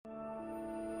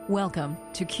Welcome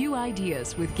to Q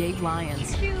Ideas with Gabe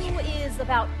Lyons. Q is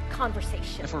about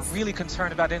conversation. If we're really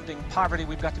concerned about ending poverty,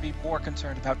 we've got to be more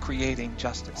concerned about creating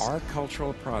justice. Our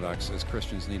cultural products as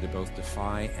Christians need to both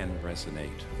defy and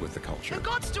resonate with the culture. But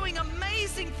God's doing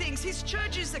amazing things. His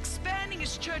church is expanding.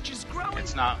 His church is growing.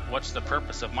 It's not what's the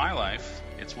purpose of my life.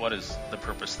 It's what is the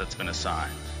purpose that's been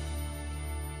assigned.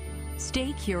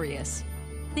 Stay curious.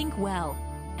 Think well.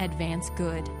 Advance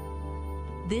good.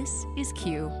 This is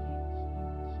Q.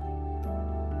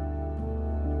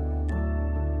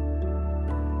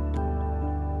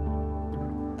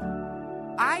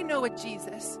 I know a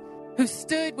Jesus who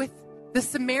stood with the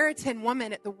Samaritan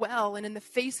woman at the well, and in the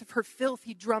face of her filth,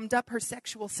 he drummed up her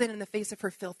sexual sin. In the face of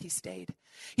her filth, he stayed.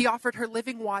 He offered her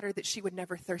living water that she would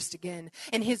never thirst again.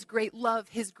 And his great love,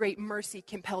 his great mercy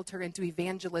compelled her into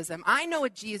evangelism. I know a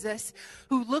Jesus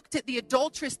who looked at the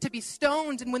adulteress to be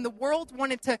stoned, and when the world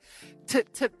wanted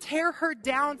to tear her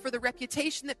down for the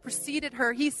reputation that preceded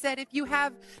her, he said, "If you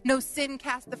have no sin,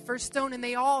 cast the first stone," and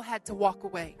they all had to walk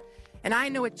away. And I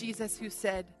know a Jesus who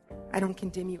said, "I don't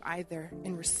condemn you either.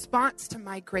 In response to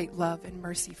my great love and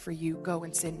mercy for you, go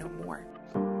and sin no more."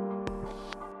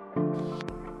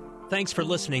 Thanks for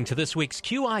listening to this week's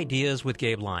Q Ideas with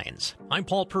Gabe Lyons. I'm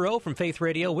Paul Perot from Faith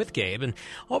Radio with Gabe, and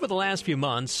over the last few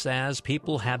months, as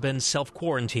people have been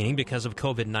self-quarantining because of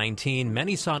COVID-19,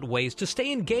 many sought ways to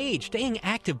stay engaged, staying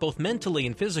active both mentally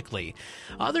and physically.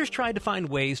 Others tried to find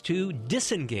ways to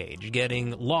disengage,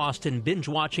 getting lost in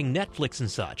binge-watching Netflix and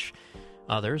such.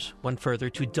 Others went further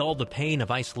to dull the pain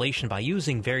of isolation by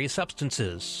using various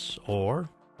substances or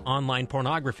online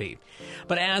pornography.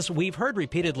 But as we've heard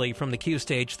repeatedly from the Q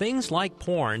stage, things like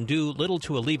porn do little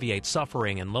to alleviate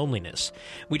suffering and loneliness.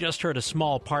 We just heard a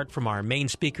small part from our main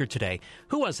speaker today.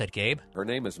 Who was that, Gabe? Her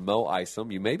name is Mo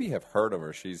Isom. You maybe have heard of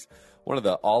her. She's one of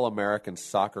the All-American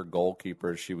soccer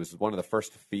goalkeepers. She was one of the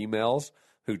first females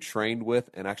who trained with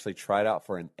and actually tried out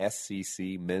for an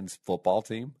SEC men's football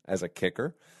team as a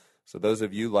kicker. So those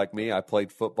of you like me, I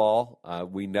played football.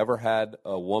 We never had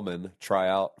a woman try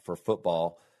out for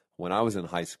football when I was in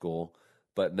high school,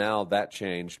 but now that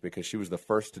changed because she was the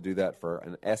first to do that for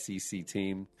an SEC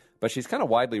team. But she's kind of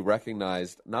widely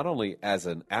recognized not only as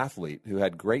an athlete who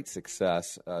had great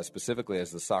success, specifically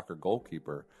as the soccer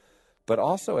goalkeeper, but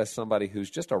also as somebody who's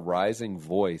just a rising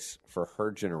voice for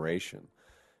her generation.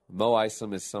 Mo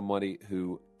Isom is somebody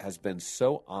who has been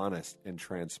so honest and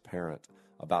transparent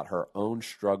about her own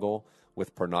struggle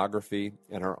with pornography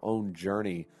and her own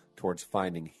journey towards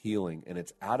finding healing. And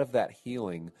it's out of that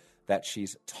healing that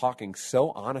she's talking so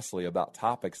honestly about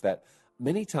topics that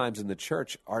many times in the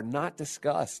church are not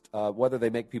discussed, whether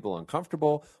they make people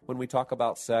uncomfortable when we talk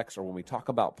about sex or when we talk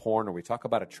about porn or we talk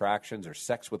about attractions or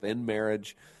sex within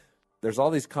marriage. There's all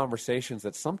these conversations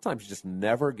that sometimes just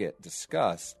never get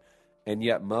discussed. And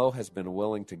yet Mo has been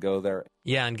willing to go there.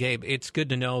 Yeah, and Gabe, it's good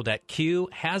to know that Q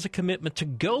has a commitment to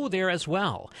go there as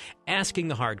well, asking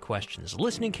the hard questions,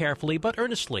 listening carefully but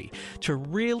earnestly to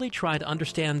really try to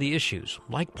understand the issues,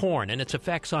 like porn and its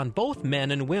effects on both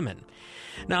men and women.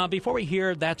 Now, before we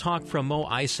hear that talk from Mo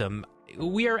Isom,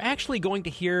 we are actually going to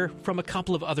hear from a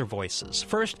couple of other voices.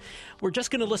 First, we're just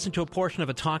going to listen to a portion of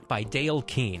a talk by Dale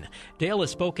Keene. Dale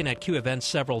has spoken at Q events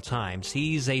several times.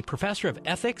 He's a professor of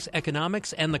ethics,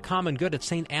 economics, and the common good at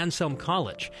St. Anselm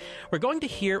College. We're going to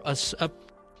hear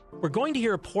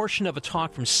a portion of a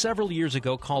talk from several years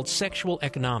ago called Sexual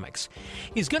Economics.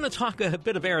 He's going to talk a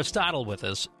bit of Aristotle with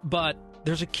us, but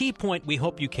there's a key point we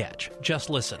hope you catch. Just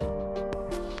listen.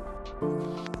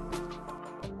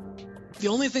 The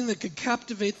only thing that could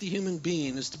captivate the human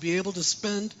being is to be able to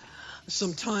spend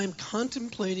some time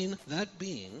contemplating that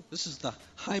being. This is the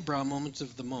highbrow moment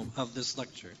of this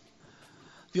lecture.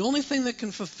 The only thing that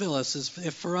can fulfill us is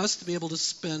for us to be able to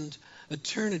spend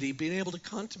eternity being able to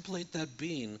contemplate that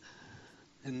being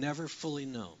and never fully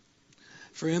know.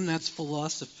 For him, that's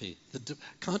philosophy, the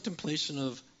contemplation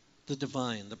of the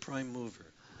divine, the prime mover.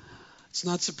 It's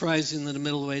not surprising that in the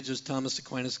Middle Ages, Thomas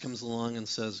Aquinas comes along and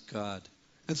says, God.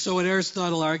 And so what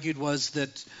Aristotle argued was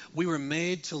that we were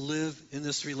made to live in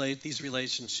these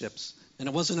relationships. And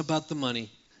it wasn't about the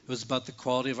money. It was about the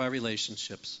quality of our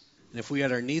relationships. And if we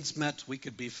had our needs met, we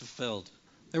could be fulfilled.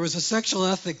 There was a sexual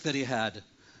ethic that he had. It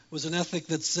was an ethic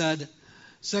that said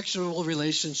sexual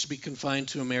relations should be confined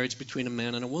to a marriage between a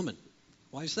man and a woman.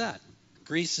 Why is that?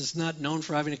 Greece is not known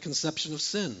for having a conception of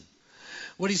sin.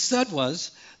 What he said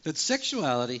was that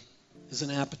sexuality is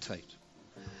an appetite.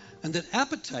 And that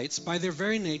appetites, by their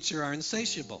very nature, are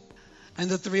insatiable.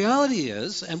 And that the reality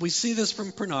is, and we see this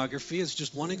from pornography as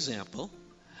just one example,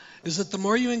 is that the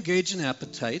more you engage in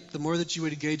appetite, the more that you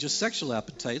would engage a sexual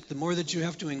appetite, the more that you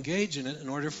have to engage in it in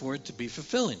order for it to be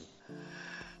fulfilling.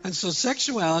 And so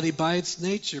sexuality, by its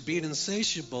nature, being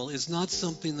insatiable, is not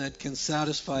something that can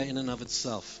satisfy in and of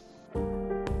itself.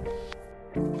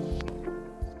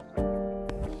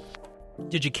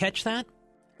 Did you catch that?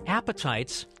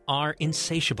 Appetites are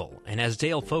insatiable, and as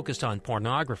Dale focused on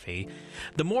pornography,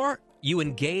 the more you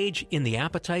engage in the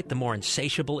appetite, the more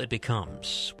insatiable it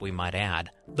becomes. We might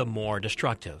add, the more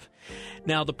destructive.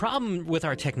 Now, the problem with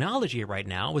our technology right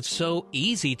now, it's so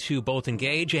easy to both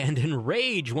engage and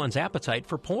enrage one's appetite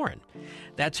for porn.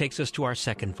 That takes us to our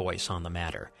second voice on the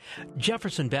matter.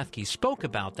 Jefferson Bethke spoke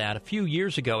about that a few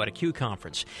years ago at a Q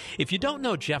conference. If you don't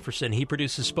know Jefferson, he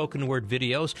produces spoken word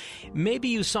videos. Maybe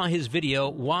you saw his video,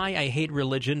 Why I Hate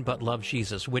Religion But Love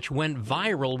Jesus, which went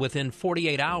viral within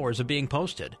 48 hours of being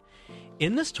posted.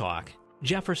 In this talk,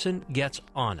 Jefferson gets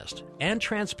honest and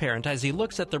transparent as he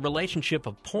looks at the relationship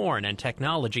of porn and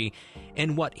technology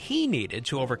and what he needed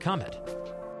to overcome it.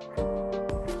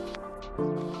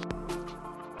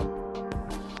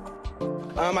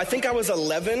 I think I was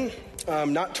 11,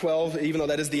 not 12, even though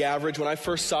that is the average, when I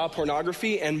first saw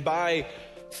pornography. And by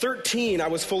 13, I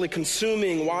was fully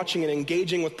consuming, watching, and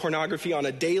engaging with pornography on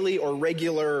a daily or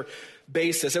regular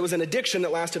basis. It was an addiction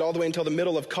that lasted all the way until the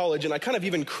middle of college, and I kind of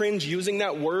even cringe using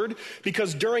that word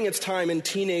because during its time in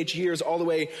teenage years all the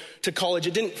way to college,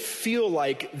 it didn't feel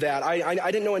like that.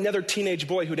 I didn't know another teenage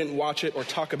boy who didn't watch it or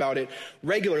talk about it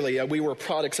regularly. We were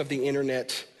products of the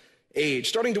internet age.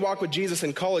 Starting to walk with Jesus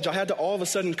in college, I had to all of a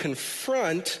sudden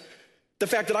confront the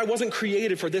fact that I wasn't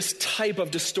created for this type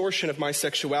of distortion of my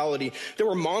sexuality. There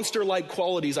were monster-like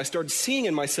qualities I started seeing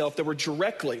in myself that were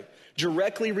directly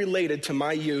related to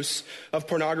my use of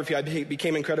pornography. I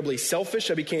became incredibly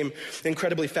selfish. I became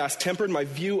incredibly fast-tempered. My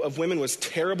view of women was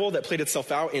terrible. That played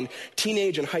itself out in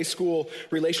teenage and high school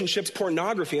relationships.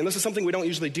 Pornography, and this is something we don't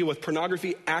usually deal with,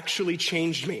 pornography actually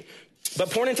changed me.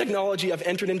 But porn and technology have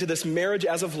entered into this marriage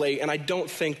as of late, and I don't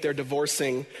think they're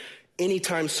divorcing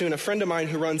anytime soon. A friend of mine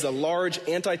who runs a large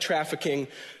anti-trafficking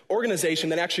organization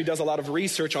that actually does a lot of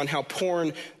research on how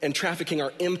porn and trafficking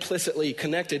are implicitly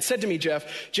connected said to me, Jeff,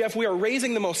 we are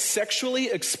raising the most sexually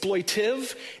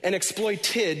exploitive and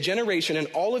exploited generation in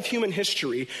all of human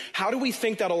history. How do we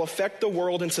think that'll affect the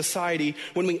world and society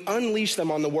when we unleash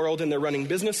them on the world and they're running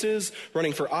businesses,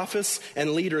 running for office,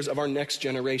 and leaders of our next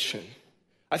generation?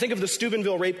 I think of the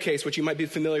Steubenville rape case, which you might be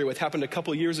familiar with, happened a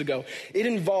couple years ago. It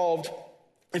involved,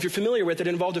 if you're familiar with it,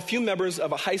 involved a few members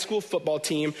of a high school football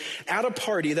team at a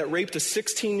party that raped a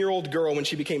 16-year-old girl when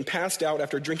she became passed out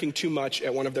after drinking too much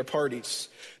at one of their parties.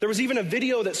 There was even a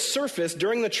video that surfaced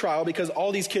during the trial because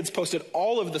all these kids posted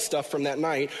all of the stuff from that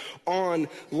night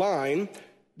online,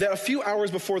 that a few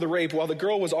hours before the rape, while the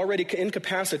girl was already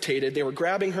incapacitated, they were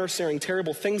grabbing her, saying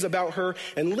terrible things about her,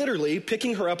 and literally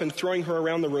picking her up and throwing her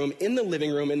around the room, in the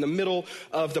living room, in the middle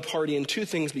of the party. And two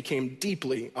things became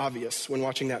deeply obvious when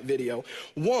watching that video.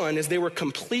 One is they were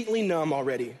completely numb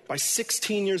already, by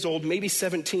 16 years old, maybe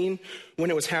 17, when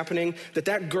it was happening,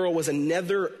 that girl was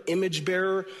another image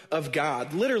bearer of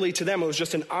God. Literally, to them, it was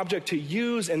just an object to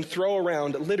use and throw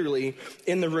around, literally,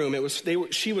 in the room.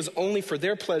 She was only for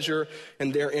their pleasure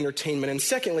and their entertainment. And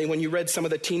secondly, when you read some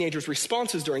of the teenagers'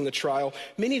 responses during the trial,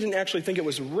 many didn't actually think it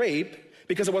was rape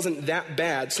because it wasn't that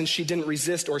bad, since she didn't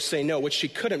resist or say no, which she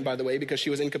couldn't, by the way, because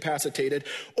she was incapacitated,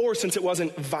 or since it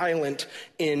wasn't violent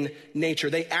in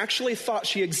nature. They actually thought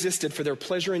she existed for their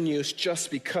pleasure and use just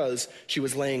because she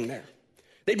was laying there.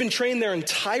 They'd been trained their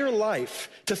entire life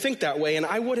to think that way, and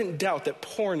I wouldn't doubt that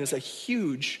porn is a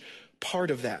huge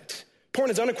part of that. Porn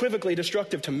is unequivocally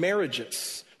destructive to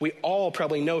marriages. We all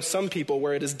probably know some people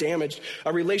where it has damaged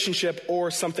a relationship or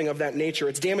something of that nature.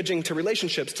 It's damaging to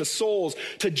relationships, to souls,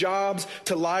 to jobs,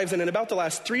 to lives. And in about the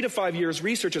last 3 to 5 years,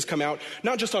 research has come out,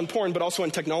 not just on porn, but also on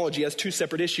technology as two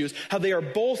separate issues, how they are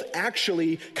both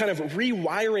actually kind of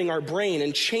rewiring our brain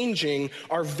and changing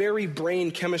our very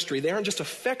brain chemistry. They aren't just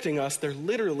affecting us, they're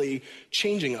literally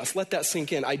changing us. Let that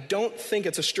sink in. I don't think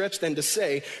it's a stretch then to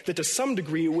say that to some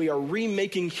degree we are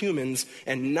remaking humans,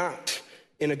 and not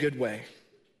in a good way.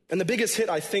 And the biggest hit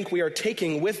I think we are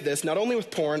taking with this, not only with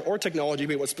porn or technology,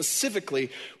 but specifically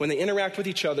when they interact with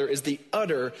each other, is the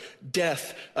utter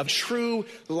death of true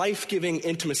life-giving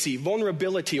intimacy,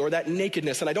 vulnerability, or that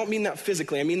nakedness. And I don't mean that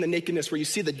physically. I mean the nakedness where you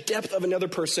see the depth of another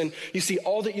person, you see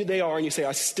all that they are, and you say,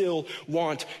 I still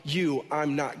want you.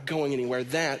 I'm not going anywhere.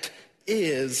 That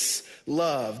is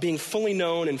love. Being fully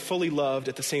known and fully loved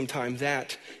at the same time,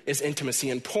 that is intimacy.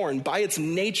 And porn, by its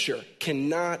nature,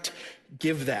 cannot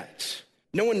give that.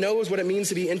 No one knows what it means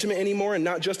to be intimate anymore, and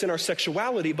not just in our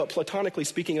sexuality, but platonically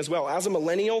speaking as well. As a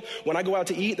millennial, when I go out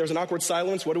to eat, there's an awkward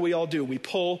silence. What do we all do? We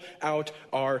pull out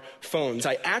our phones.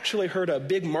 I actually heard a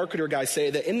big marketer guy say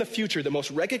that in the future, the most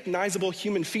recognizable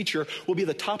human feature will be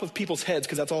the top of people's heads,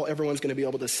 because that's all everyone's going to be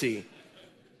able to see.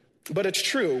 But it's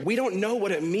true. We don't know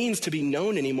what it means to be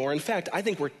known anymore. In fact, I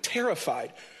think we're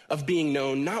terrified of being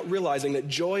known, not realizing that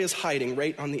joy is hiding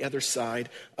right on the other side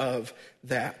of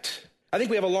that. I think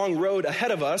we have a long road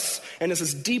ahead of us, and this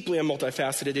is deeply a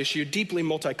multifaceted issue, deeply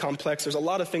multi-complex. There's a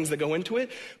lot of things that go into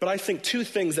it, but I think two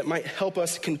things that might help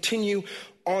us continue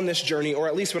on this journey, or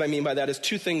at least what I mean by that is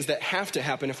two things that have to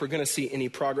happen if we're going to see any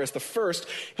progress. The first,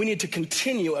 we need to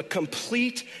continue a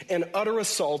complete and utter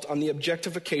assault on the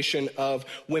objectification of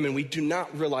women. We do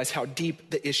not realize how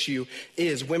deep the issue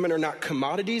is. Women are not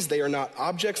commodities. They are not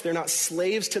objects. They're not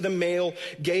slaves to the male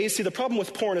gaze. See, the problem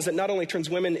with porn is it not only turns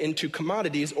women into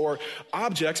commodities or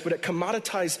objects, but it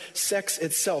commoditizes sex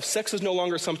itself. Sex is no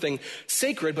longer something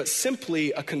sacred, but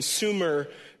simply a consumer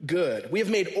good. We have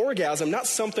made orgasm not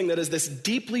something that is this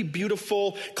deeply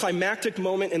beautiful climactic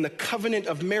moment in the covenant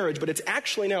of marriage, but it's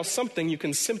actually now something you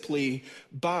can simply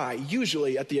buy,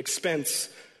 usually at the expense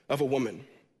of a woman.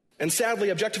 And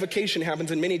sadly, objectification happens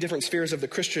in many different spheres of the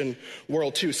Christian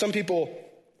world too. Some people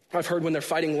I've heard when they're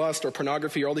fighting lust or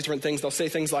pornography or all these different things, they'll say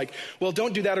things like, well,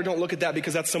 don't do that or don't look at that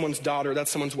because that's someone's daughter,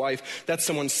 that's someone's wife, that's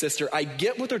someone's sister. I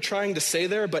get what they're trying to say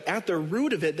there, but at the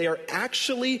root of it, they are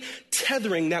actually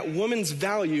tethering that woman's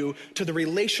value to the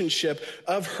relationship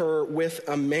of her with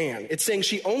a man. It's saying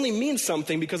she only means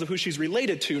something because of who she's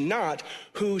related to, not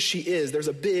who she is. There's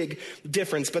a big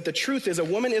difference. But the truth is, a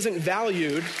woman isn't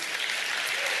valued.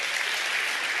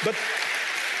 But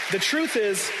the truth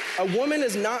is, a woman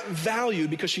is not valued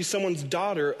because she's someone's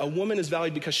daughter. A woman is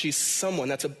valued because she's someone.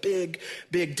 That's a big,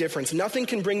 big difference. Nothing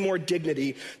can bring more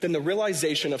dignity than the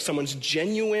realization of someone's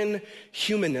genuine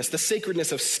humanness, the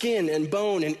sacredness of skin and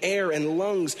bone and air and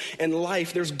lungs and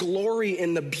life. There's glory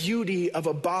in the beauty of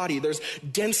a body. There's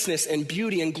denseness and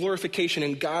beauty and glorification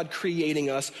in God creating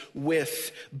us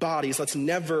with bodies. Let's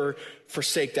never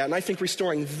forsake that. And I think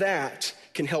restoring that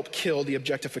can help kill the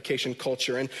objectification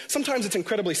culture. And sometimes it's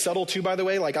incredibly subtle too, by the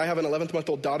way. Like I have an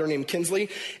 11-month-old daughter named Kinsley,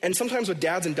 and sometimes with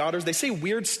dads and daughters, they say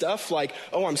weird stuff like,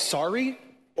 oh, I'm sorry.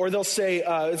 Or they'll say,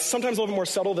 sometimes a little bit more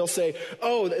subtle, they'll say,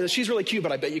 oh, she's really cute,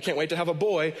 but I bet you can't wait to have a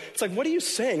boy. It's like, what are you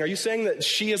saying? Are you saying that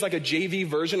she is like a JV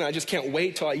version and I just can't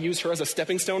wait till I use her as a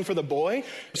stepping stone for the boy?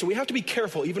 So we have to be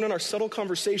careful, even in our subtle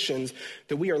conversations,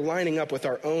 that we are lining up with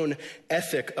our own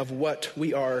ethic of what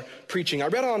we are preaching. I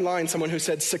read online someone who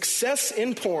said success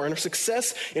in porn or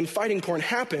success in fighting porn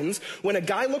happens when a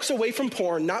guy looks away from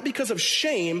porn, not because of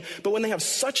shame, but when they have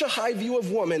such a high view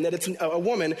of woman that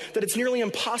it's nearly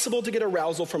impossible to get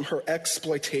arousal from her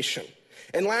exploitation.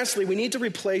 And lastly, we need to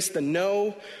replace the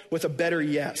no with a better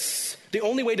yes. The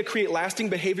only way to create lasting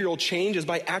behavioral change is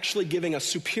by actually giving a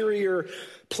superior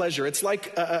pleasure. It's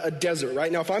like a desert, right?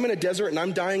 Now, if I'm in a desert and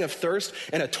I'm dying of thirst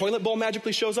and a toilet bowl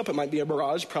magically shows up, it might be a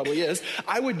mirage, probably is,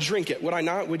 I would drink it. Would I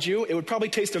not? Would you? It would probably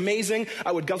taste amazing.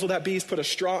 I would guzzle that beast, put a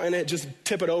straw in it, just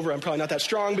tip it over. I'm probably not that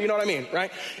strong, but you know what I mean,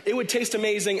 right? It would taste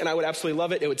amazing and I would absolutely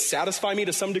love it. It would satisfy me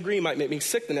to some degree, might make me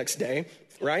sick the next day.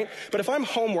 Right? But if I'm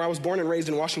home where I was born and raised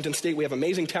in Washington State, we have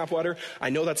amazing tap water.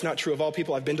 I know that's not true of all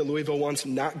people. I've been to Louisville once,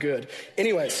 not good.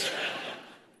 Anyways,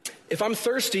 if I'm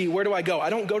thirsty, where do I go?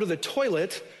 I don't go to the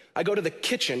toilet. I go to the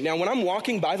kitchen. Now, when I'm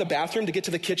walking by the bathroom to get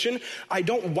to the kitchen, I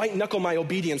don't white knuckle my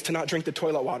obedience to not drink the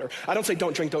toilet water. I don't say,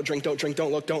 don't drink, don't drink, don't drink,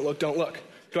 don't look, don't look, don't look.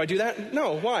 Do I do that?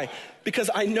 No. Why?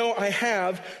 Because I know I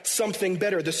have something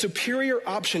better. The superior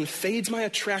option fades my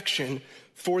attraction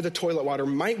for the toilet water.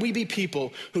 Might we be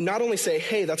people who not only say,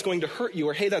 hey, that's going to hurt you,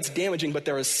 or hey, that's damaging, but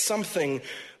there is something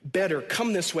better.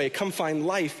 Come this way. Come find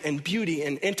life and beauty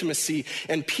and intimacy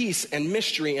and peace and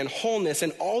mystery and wholeness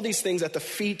and all these things at the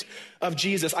feet of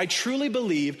Jesus. I truly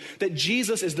believe that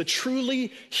Jesus is the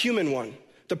truly human one,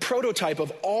 the prototype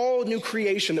of all new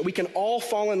creation that we can all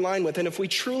fall in line with. And if we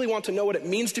truly want to know what it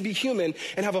means to be human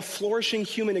and have a flourishing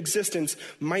human existence,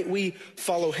 might we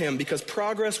follow him? Because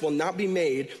progress will not be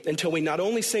made until we not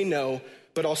only say no,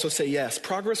 but also say yes.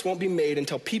 Progress won't be made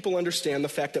until people understand the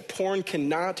fact that porn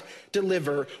cannot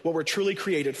deliver what we're truly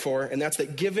created for, and that's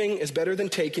that giving is better than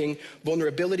taking,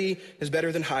 vulnerability is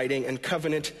better than hiding, and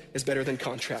covenant is better than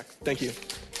contract. Thank you.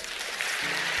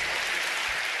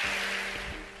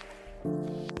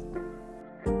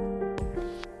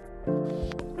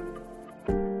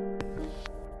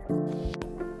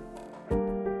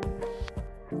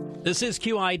 This is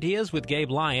Q Ideas with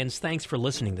Gabe Lyons. Thanks for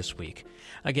listening this week.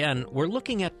 Again, we're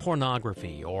looking at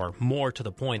pornography, or more to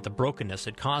the point, the brokenness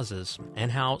it causes,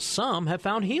 and how some have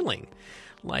found healing.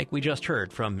 like we just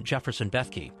heard from Jefferson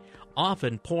Bethke.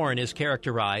 Often, porn is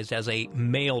characterized as a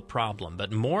male problem,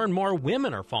 but more and more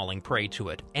women are falling prey to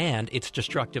it and its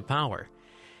destructive power.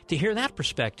 To hear that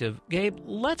perspective, Gabe,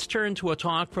 let's turn to a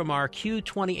talk from our Q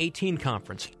 2018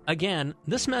 conference. Again,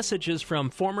 this message is from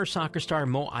former soccer star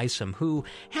Mo Isom, who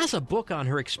has a book on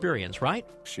her experience, right?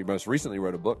 She most recently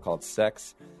wrote a book called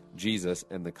Sex, Jesus,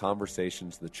 and the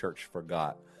Conversations the Church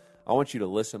Forgot. I want you to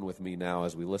listen with me now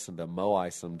as we listen to Mo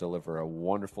Isom deliver a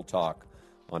wonderful talk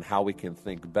on how we can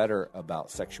think better about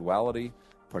sexuality,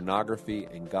 pornography,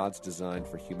 and God's design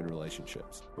for human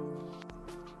relationships.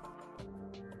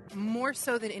 More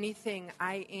so than anything,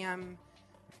 I am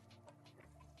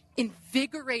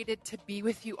invigorated to be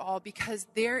with you all because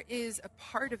there is a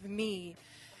part of me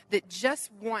that just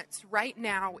wants right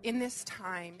now, in this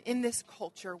time, in this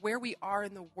culture, where we are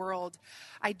in the world,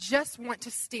 I just want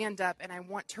to stand up and I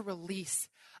want to release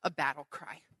a battle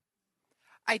cry.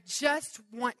 I just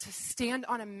want to stand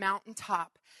on a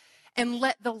mountaintop and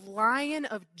let the Lion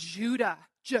of Judah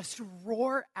just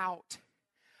roar out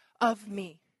of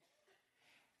me.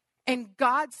 And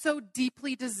God so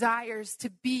deeply desires to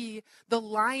be the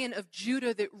Lion of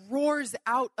Judah that roars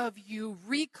out of you,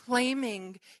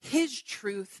 reclaiming his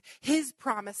truth, his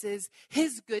promises,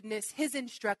 his goodness, his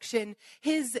instruction,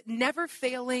 his never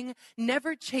failing,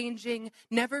 never changing,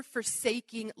 never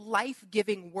forsaking,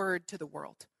 life-giving word to the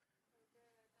world.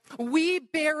 We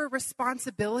bear a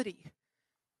responsibility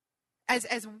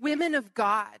as women of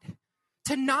God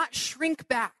to not shrink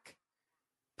back,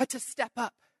 but to step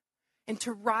up and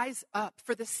to rise up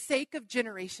for the sake of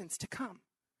generations to come.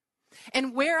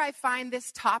 And where I find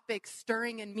this topic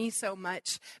stirring in me so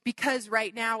much, because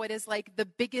right now it is like the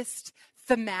biggest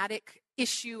thematic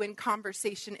issue and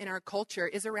conversation in our culture,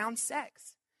 is around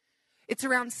sex. It's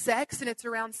around sex, and it's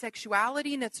around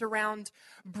sexuality, and it's around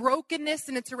brokenness,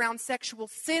 and it's around sexual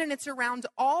sin, and it's around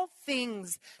all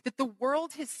things that the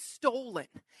world has stolen.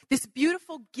 This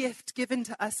beautiful gift given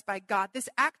to us by God, this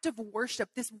act of worship,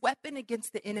 this weapon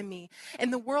against the enemy.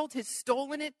 And the world has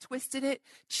stolen it, twisted it,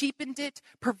 cheapened it,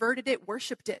 perverted it,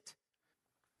 worshiped it,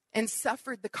 and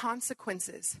suffered the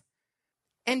consequences.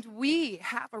 And we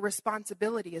have a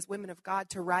responsibility as women of God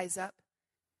to rise up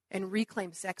and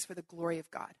reclaim sex for the glory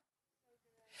of God.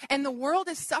 And the world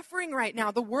is suffering right now.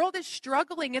 The world is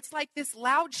struggling. It's like this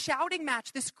loud shouting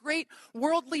match, this great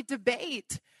worldly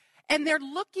debate. And they're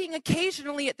looking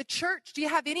occasionally at the church. Do you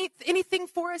have anything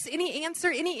for us? Any answer?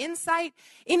 Any insight?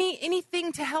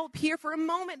 Anything to help here? For a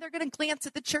moment, they're going to glance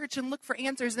at the church and look for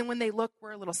answers. And when they look,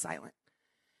 we're a little silent.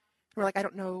 We're like, I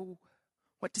don't know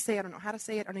what to say. I don't know how to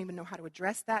say it. I don't even know how to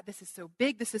address that. This is so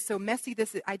big. This is so messy.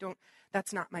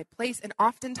 That's not my place. And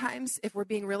oftentimes, if we're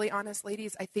being really honest,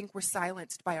 ladies, I think we're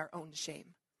silenced by our own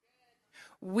shame.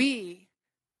 We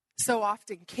so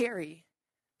often carry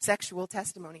sexual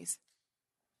testimonies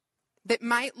that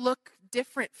might look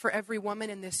different for every woman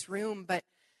in this room, but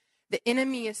the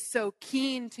enemy is so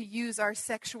keen to use our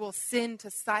sexual sin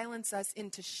to silence us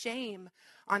into shame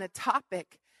on a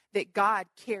topic that God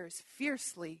cares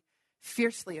fiercely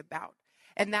about.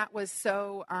 And that was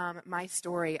so my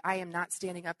story. I am not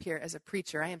standing up here as a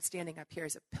preacher. I am standing up here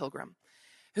as a pilgrim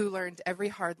who learned every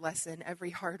hard lesson,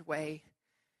 every hard way,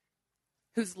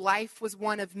 whose life was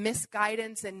one of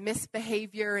misguidance and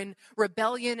misbehavior and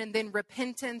rebellion and then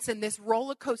repentance and this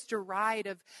roller coaster ride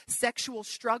of sexual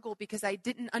struggle because I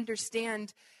didn't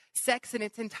understand sex in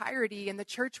its entirety, and the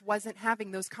church wasn't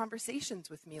having those conversations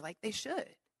with me like they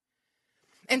should.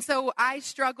 And so I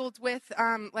struggled with,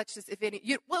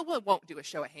 we won't do a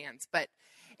show of hands, but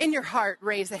in your heart,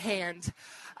 raise a hand.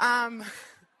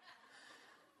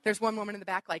 There's one woman in the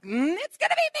back like, it's going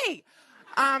to be me.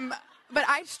 But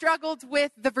I struggled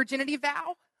with the virginity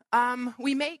vow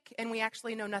we make, and we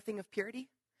actually know nothing of purity.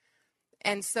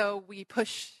 And so we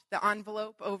push the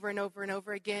envelope over and over and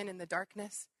over again in the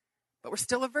darkness. But we're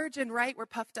still a virgin, right? We're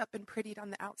puffed up and prettied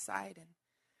on the outside.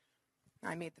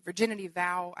 And I made the virginity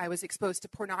vow. I was exposed to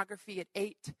pornography at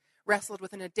 8, wrestled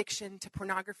with an addiction to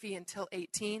pornography until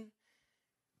 18.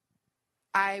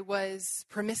 I was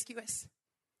promiscuous,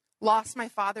 lost my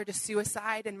father to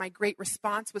suicide, and my great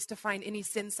response was to find any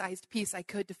sin-sized piece I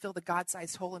could to fill the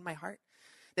God-sized hole in my heart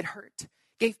that hurt.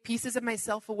 Gave pieces of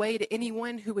myself away to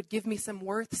anyone who would give me some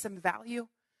worth, some value.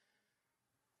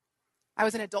 I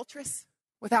was an adulteress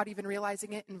without even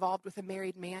realizing it, involved with a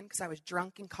married man because I was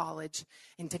drunk in college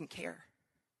and didn't care.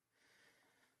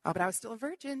 Oh, but I was still a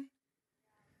virgin.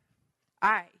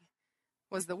 I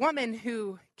was the woman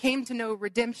who came to know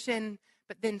redemption,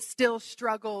 but then still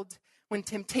struggled when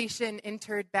temptation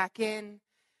entered back in.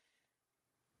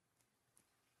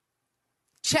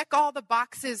 Check all the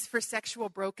boxes for sexual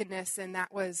brokenness, and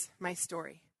that was my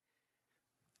story.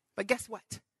 But guess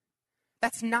what?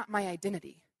 That's not my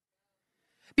identity.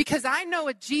 Because I know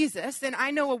a Jesus and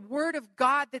I know a word of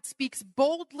God that speaks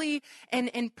boldly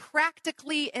and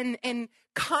practically and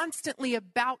constantly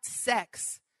about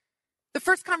sex. The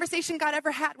first conversation God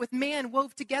ever had with man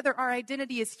wove together our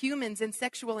identity as humans in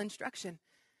sexual instruction.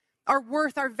 Our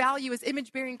worth, our value as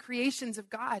image-bearing creations of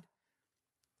God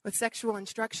with sexual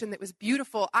instruction that was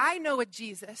beautiful. I know a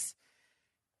Jesus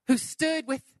who stood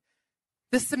with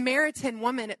the Samaritan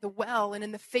woman at the well, and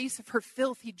in the face of her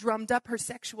filth, he drummed up her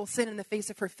sexual sin. In the face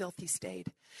of her filth, he stayed.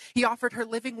 He offered her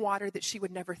living water that she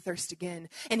would never thirst again.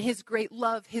 And his great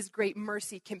love, his great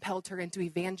mercy compelled her into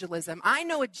evangelism. I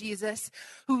know a Jesus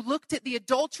who looked at the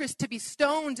adulteress to be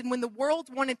stoned, and when the world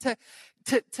wanted to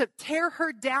tear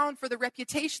her down for the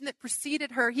reputation that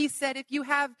preceded her, he said, if you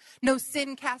have no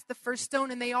sin, cast the first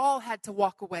stone, and they all had to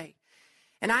walk away.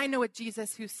 And I know a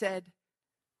Jesus who said,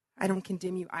 I don't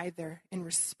condemn you either. In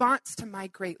response to my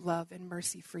great love and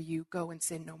mercy for you, go and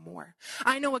sin no more.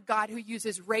 I know a God who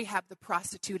uses Rahab the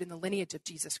prostitute in the lineage of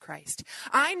Jesus Christ.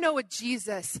 I know a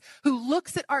Jesus who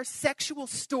looks at our sexual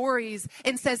stories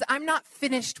and says, I'm not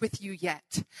finished with you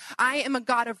yet. I am a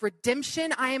God of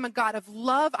redemption. I am a God of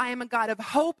love. I am a God of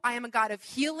hope. I am a God of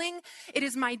healing. It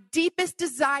is my deepest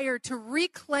desire to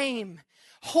reclaim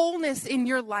wholeness in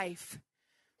your life.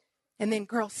 And then,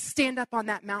 girls, stand up on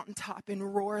that mountaintop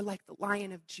and roar like the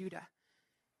Lion of Judah.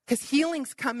 Because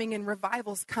healing's coming and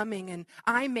revival's coming, and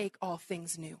I make all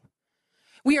things new.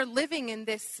 We are living in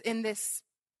this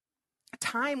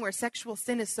time where sexual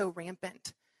sin is so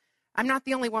rampant. I'm not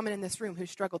the only woman in this room who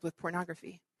struggled with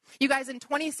pornography. You guys, in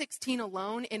 2016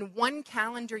 alone, in one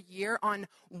calendar year, on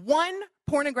one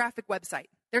pornographic website,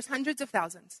 there's hundreds of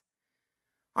thousands.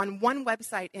 On one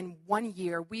website in 1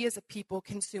 year, we as a people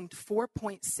consumed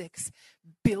 4.6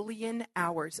 billion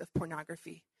hours of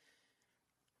pornography.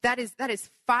 That is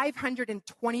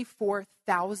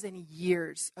 524,000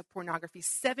 years of pornography,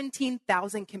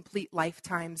 17,000 complete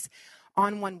lifetimes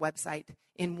on one website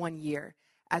in 1 year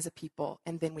as a people,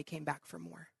 and then we came back for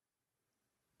more.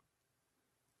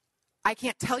 I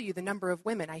can't tell you the number of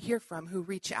women I hear from who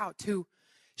reach out, who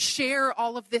share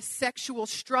all of this sexual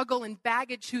struggle and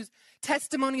baggage, whose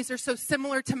testimonies are so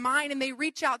similar to mine, and they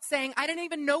reach out saying, I didn't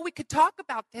even know we could talk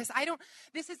about this.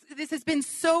 This has been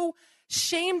so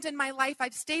shamed in my life.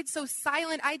 I've stayed so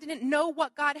silent. I didn't know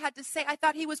what God had to say. I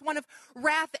thought he was one of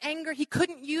wrath, anger. He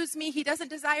couldn't use me. He doesn't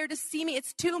desire to see me.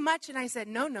 It's too much. And I said,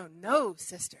 no,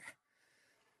 sister.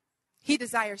 He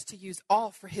desires to use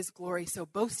all for his glory. So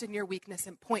boast in your weakness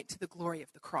and point to the glory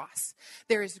of the cross.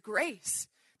 There is grace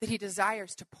that he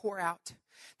desires to pour out.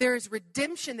 There is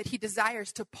redemption that he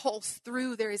desires to pulse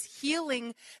through. There is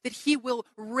healing that he will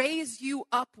raise you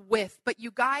up with. But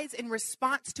you guys, in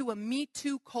response to a Me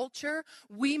Too culture,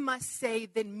 we must say,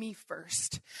 then me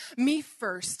first. Me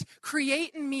first.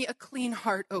 Create in me a clean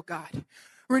heart, oh God.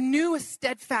 Renew a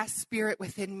steadfast spirit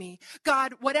within me.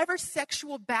 God, whatever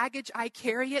sexual baggage I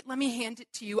carry let me hand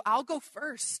it to you. I'll go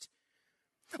first.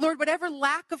 Lord, whatever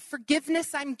lack of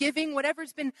forgiveness I'm giving,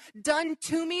 whatever's been done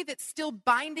to me that's still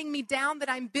binding me down, that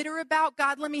I'm bitter about,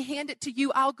 God, let me hand it to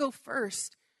you. I'll go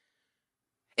first.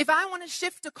 If I want to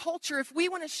shift a culture, if we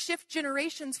want to shift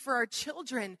generations for our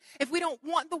children, if we don't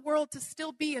want the world to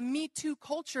still be a Me Too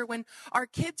culture when our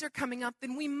kids are coming up,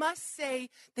 then we must say,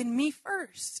 then me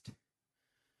first.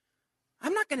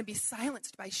 I'm not going to be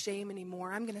silenced by shame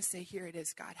anymore. I'm going to say, here it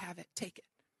is, God, have it. Take it.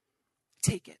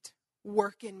 Take it.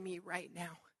 Work in me right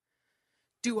now.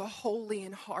 Do a holy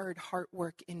and hard heart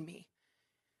work in me.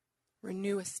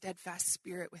 Renew a steadfast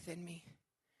spirit within me.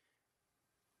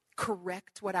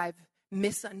 Correct what I've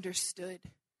misunderstood.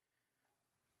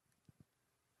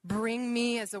 Bring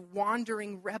me as a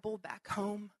wandering rebel back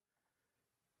home.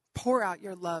 Pour out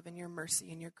your love and your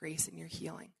mercy and your grace and your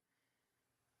healing.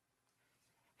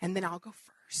 And then I'll go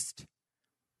first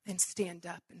and stand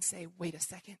up and say, wait a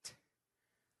second.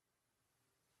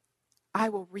 I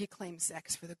will reclaim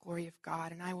sex for the glory of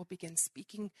God, and I will begin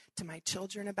speaking to my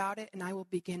children about it, and I will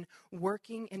begin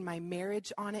working in my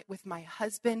marriage on it with my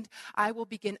husband. I will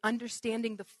begin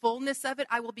understanding the fullness of it.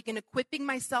 I will begin equipping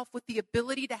myself with the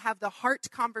ability to have the heart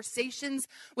conversations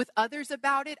with others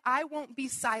about it. I won't be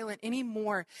silent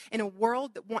anymore in a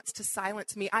world that wants to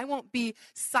silence me. I won't be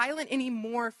silent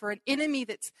anymore for an enemy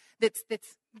that's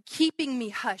keeping me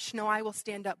hush. No, I will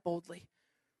stand up boldly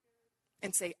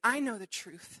and say, I know the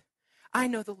truth. I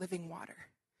know the living water.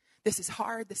 This is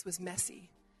hard. This was messy.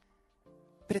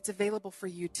 But it's available for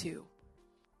you too.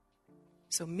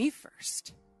 So me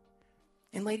first.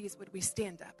 And ladies, would we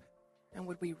stand up and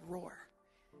would we roar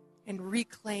and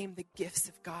reclaim the gifts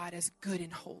of God as good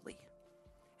and holy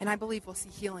And I believe we'll see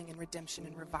healing and redemption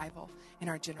and revival in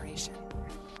our generation.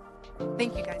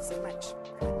 Thank you guys so much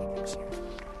for letting me come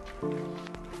share.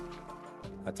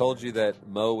 I told you that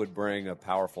Mo would bring a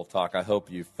powerful talk. I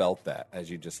hope you felt that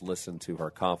as you just listened to her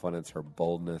confidence, her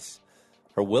boldness,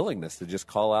 her willingness to just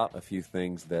call out a few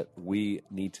things that we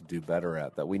need to do better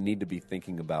at, that we need to be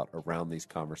thinking about around these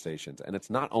conversations. And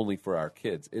it's not only for our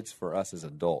kids, it's for us as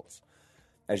adults.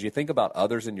 As you think about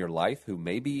others in your life who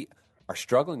maybe are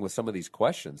struggling with some of these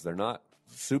questions, they're not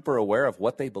super aware of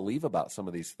what they believe about some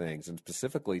of these things, and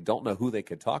specifically don't know who they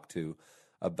could talk to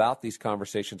about these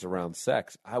conversations around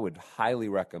sex, I would highly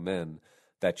recommend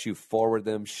that you forward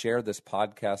them, share this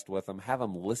podcast with them, have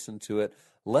them listen to it.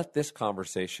 Let this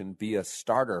conversation be a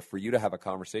starter for you to have a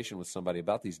conversation with somebody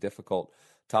about these difficult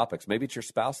topics. Maybe it's your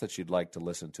spouse that you'd like to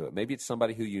listen to it. Maybe it's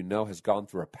somebody who you know has gone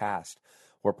through a past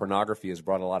where pornography has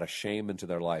brought a lot of shame into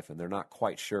their life and they're not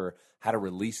quite sure how to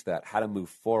release that, how to move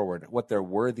forward, what their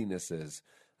worthiness is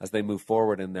as they move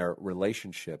forward in their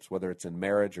relationships, whether it's in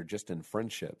marriage or just in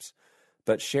friendships.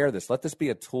 But share this. Let this be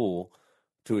a tool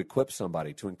to equip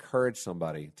somebody, to encourage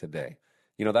somebody today.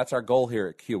 You know, that's our goal here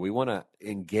at Q. We want to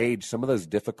engage some of those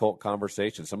difficult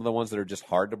conversations, some of the ones that are just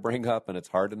hard to bring up and it's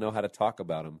hard to know how to talk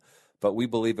about them. But we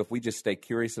believe if we just stay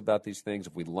curious about these things,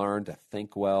 if we learn to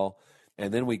think well,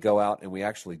 and then we go out and we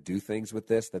actually do things with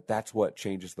this, that's what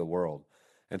changes the world.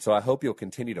 And so I hope you'll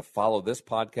continue to follow this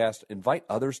podcast. Invite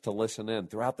others to listen in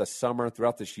throughout the summer,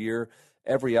 throughout this year.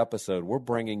 Every episode, we're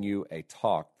bringing you a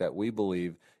talk that we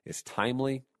believe is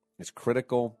timely, is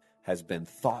critical, has been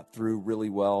thought through really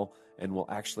well, and will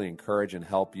actually encourage and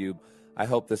help you. I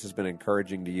hope this has been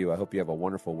encouraging to you. I hope you have a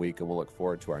wonderful week, and we'll look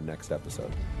forward to our next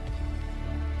episode.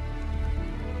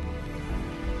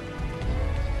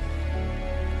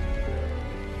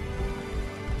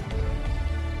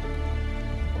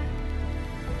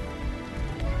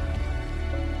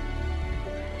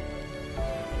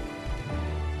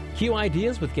 Q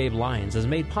Ideas with Gabe Lyons is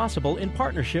made possible in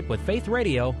partnership with Faith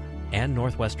Radio and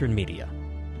Northwestern Media.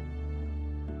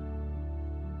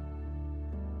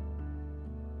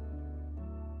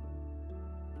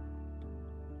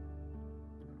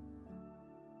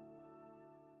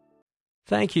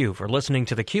 Thank you for listening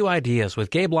to the Q Ideas with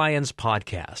Gabe Lyons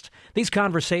podcast. These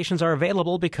conversations are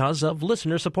available because of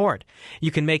listener support.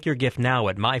 You can make your gift now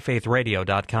at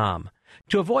myfaithradio.com.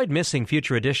 To avoid missing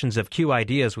future editions of Q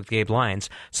Ideas with Gabe Lyons,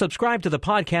 subscribe to the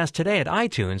podcast today at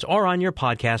iTunes or on your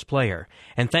podcast player.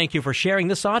 And thank you for sharing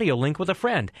this audio link with a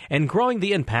friend and growing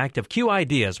the impact of Q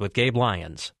Ideas with Gabe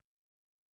Lyons.